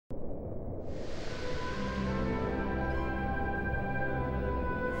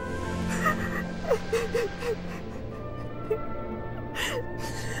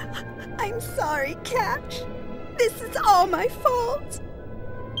sorry, Cash. This is all my fault.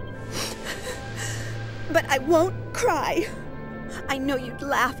 But I won't cry. I know you'd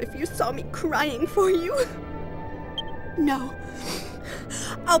laugh if you saw me crying for you. No.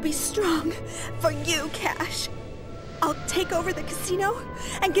 I'll be strong for you, Cash. I'll take over the casino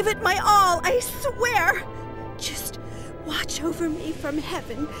and give it my all, I swear. Just watch over me from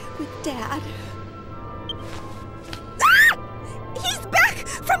heaven with Dad. Ah! He's back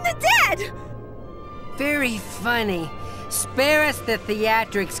from the dead! Very funny. Spare us the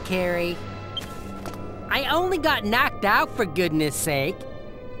theatrics, Carrie. I only got knocked out, for goodness sake.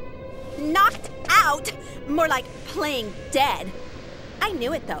 Knocked out? More like playing dead. I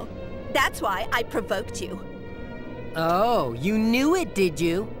knew it, though. That's why I provoked you. Oh, you knew it, did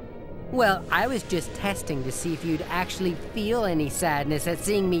you? Well, I was just testing to see if you'd actually feel any sadness at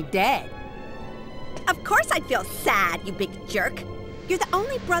seeing me dead. Of course I'd feel sad, you big jerk. You're the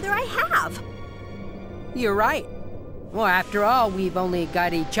only brother I have. You're right. Well, after all, we've only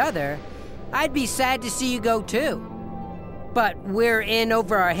got each other. I'd be sad to see you go too. But we're in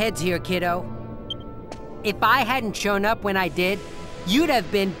over our heads here, kiddo. If I hadn't shown up when I did, you'd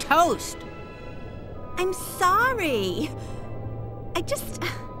have been toast. I'm sorry.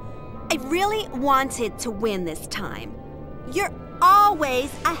 I really wanted to win this time. You're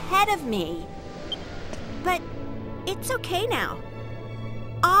always ahead of me. But it's okay now.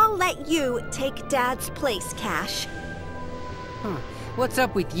 I'll let you take Dad's place, Cash. What's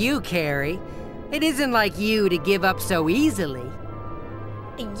up with you, Carrie? It isn't like you to give up so easily.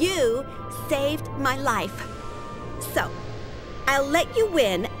 You saved my life. So, I'll let you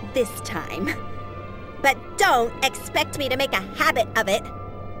win this time. But don't expect me to make a habit of it.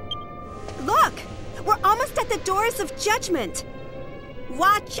 Look! We're almost at the doors of judgment.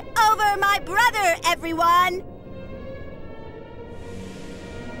 Watch over my brother, everyone!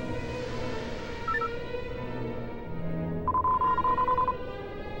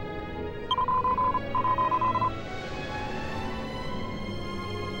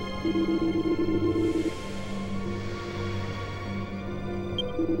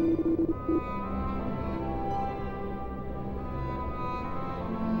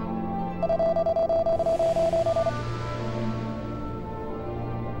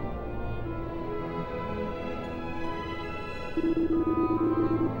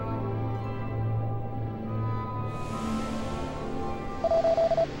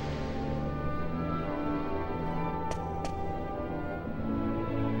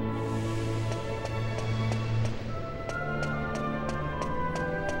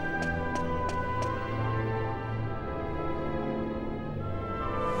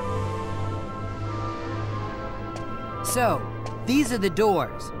 So, these are the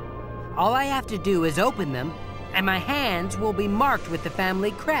doors. All I have to do is open them, and my hands will be marked with the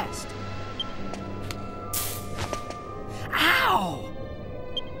family crest. Ow!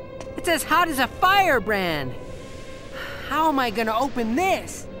 It's as hot as a firebrand. How am I gonna open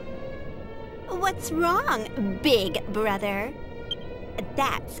this? What's wrong, big brother?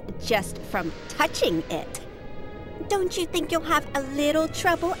 That's just from touching it. Don't you think you'll have a little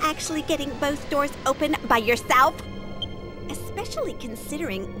trouble actually getting both doors open by yourself? Especially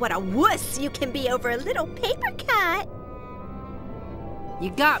considering what a wuss you can be over a little paper cut.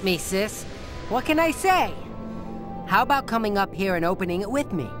 You got me, sis. What can I say? How about coming up here and opening it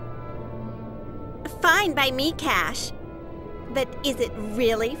with me? Fine by me, Cash. But is it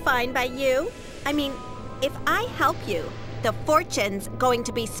really fine by you? I mean, if I help you, the fortune's going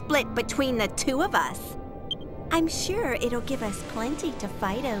to be split between the two of us. I'm sure it'll give us plenty to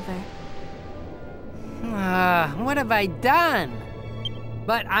fight over. What have I done?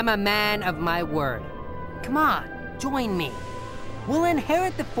 But I'm a man of my word. Come on, join me. We'll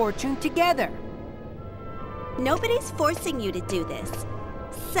inherit the fortune together. Nobody's forcing you to do this.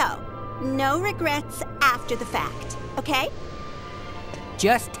 So, no regrets after the fact, okay?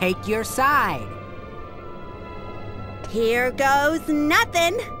 Just take your side. Here goes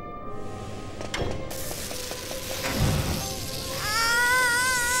nothing.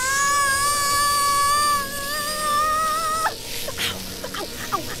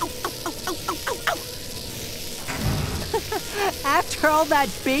 After all that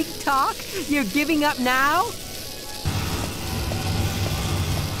big talk, you're giving up now?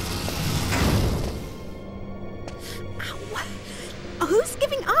 Ow. Who's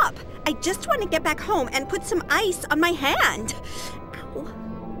giving up? I just want to get back home and put some ice on my hand. Ow.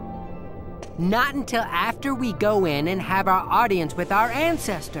 Not until after we go in and have our audience with our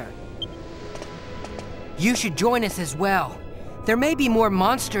ancestor. You should join us as well. There may be more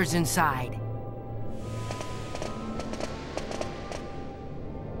monsters inside.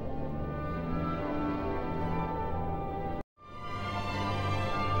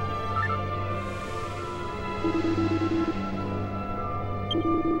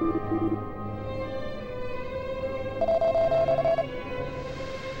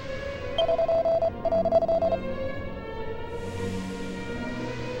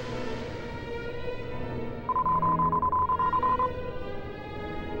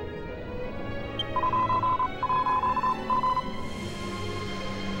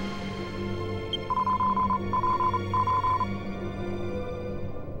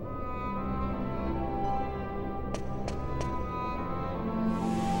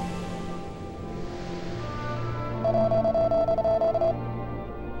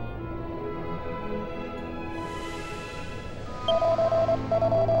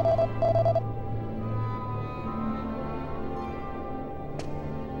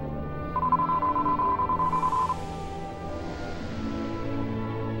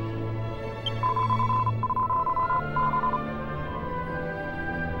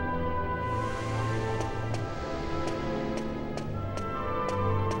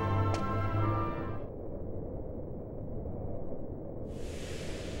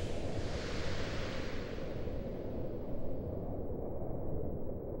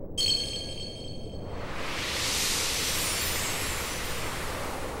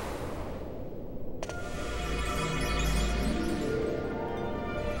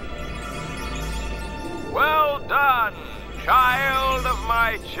 Well done, child of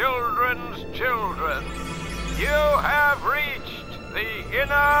my children's children. You have reached the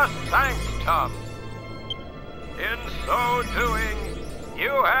inner sanctum. In so doing, you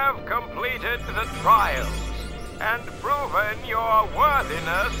have completed the trials and proven your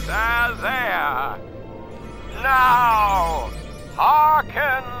worthiness as heir. Now,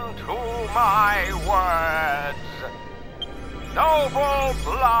 hearken to my words. Noble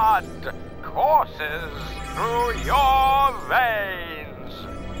blood courses through your veins.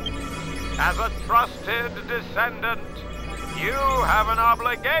 As a trusted descendant, you have an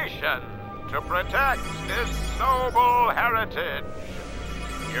obligation to protect this noble heritage.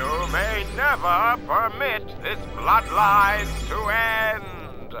 You may never permit this bloodline to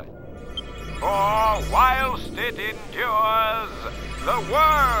end. For whilst it endures, the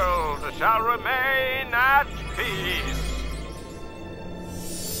world shall remain at peace.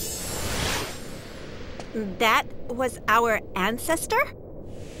 That was our ancestor?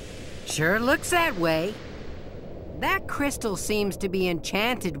 Sure looks that way. That crystal seems to be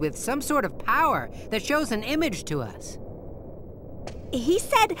enchanted with some sort of power that shows an image to us. He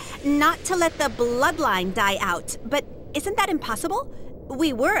said not to let the bloodline die out, but isn't that impossible?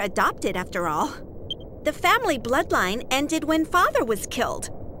 We were adopted after all. The family bloodline ended when Father was killed.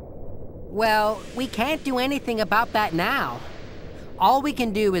 Well, we can't do anything about that now. All we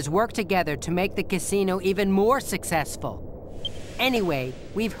can do is work together to make the casino even more successful. Anyway,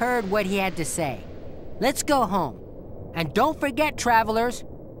 we've heard what he had to say. Let's go home. And don't forget, travelers,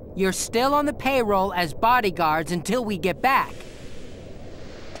 you're still on the payroll as bodyguards until we get back.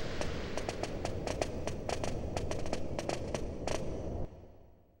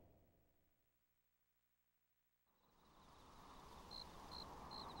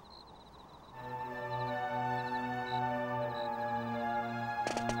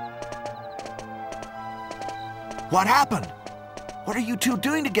 What happened? What are you two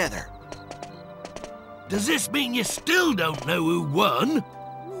doing together? Does this mean you still don't know who won?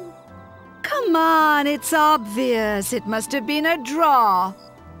 Come on, it's obvious. It must have been a draw.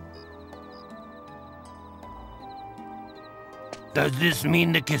 Does this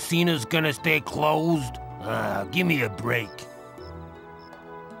mean the casino's gonna stay closed? Give me a break.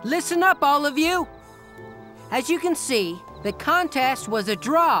 Listen up, all of you. As you can see, the contest was a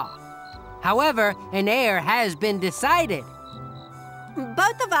draw. However, an heir has been decided.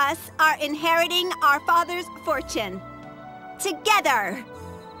 Both of us are inheriting our father's fortune. Together.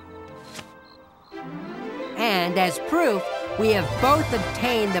 And as proof, we have both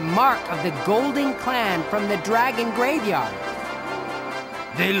obtained the mark of the Golden Clan from the Dragon Graveyard.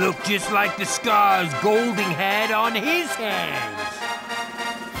 They look just like the scars Golding had on his hands.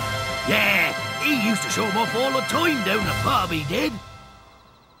 Yeah, he used to show them off all the time down the pub, he did.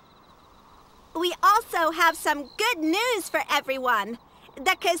 We also have some good news for everyone.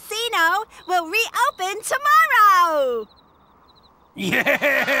 The casino will reopen tomorrow!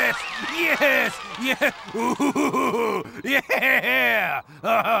 Yes! Yes! Yeah! Ooh, yeah!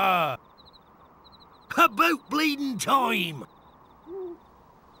 About bleeding time!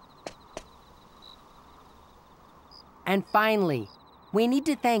 And finally, we need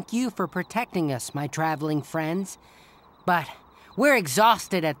to thank you for protecting us, my traveling friends. But we're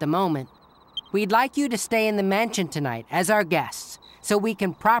exhausted at the moment. We'd like you to stay in the mansion tonight as our guests, so we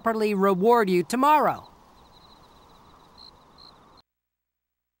can properly reward you tomorrow.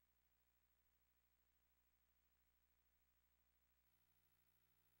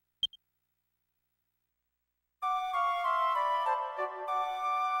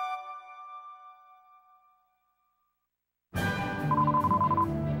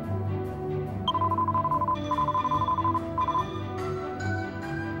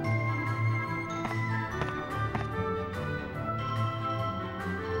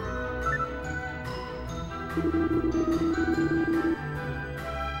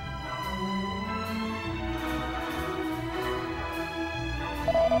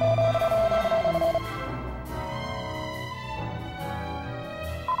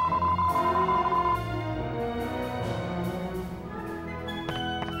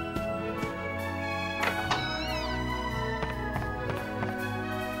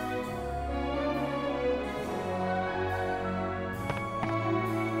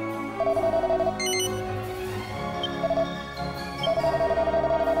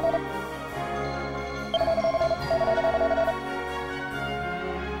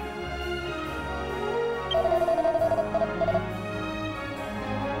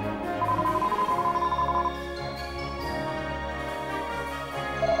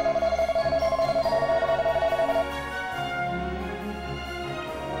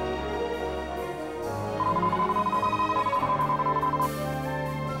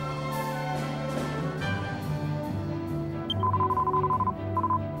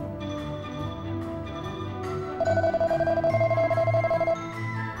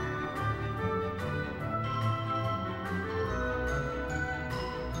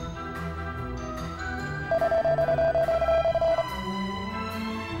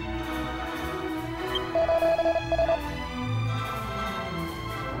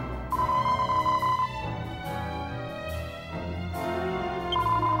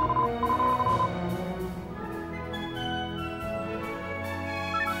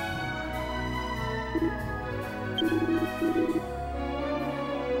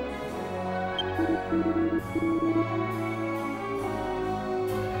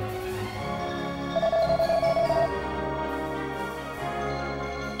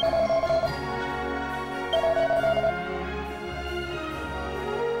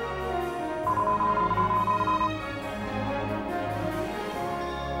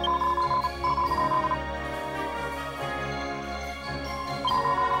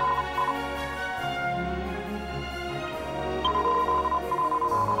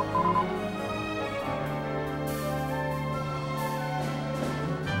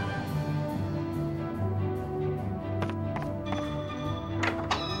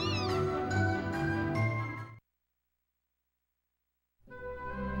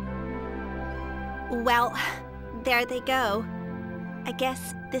 Well, there they go. I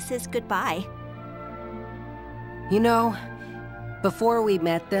guess this is goodbye. You know, before we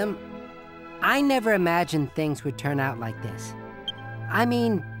met them, I never imagined things would turn out like this. I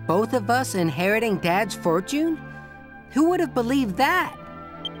mean, both of us inheriting Dad's fortune? Who would have believed that?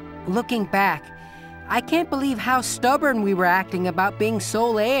 Looking back, I can't believe how stubborn we were acting about being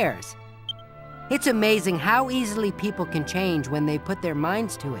sole heirs. It's amazing how easily people can change when they put their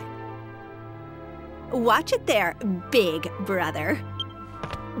minds to it. Watch it there, big brother.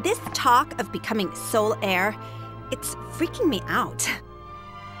 This talk of becoming sole heir, it's freaking me out.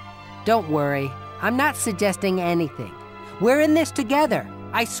 Don't worry, I'm not suggesting anything. We're in this together,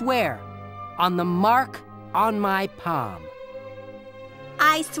 I swear. On the mark on my palm.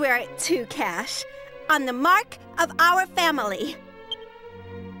 I swear it too, Cash. On the mark of our family.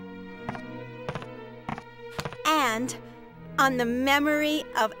 And on the memory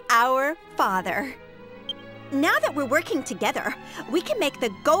of our father. Now that we're working together, we can make the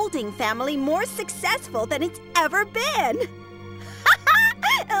Golding family more successful than it's ever been.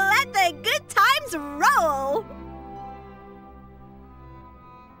 Let the good times roll!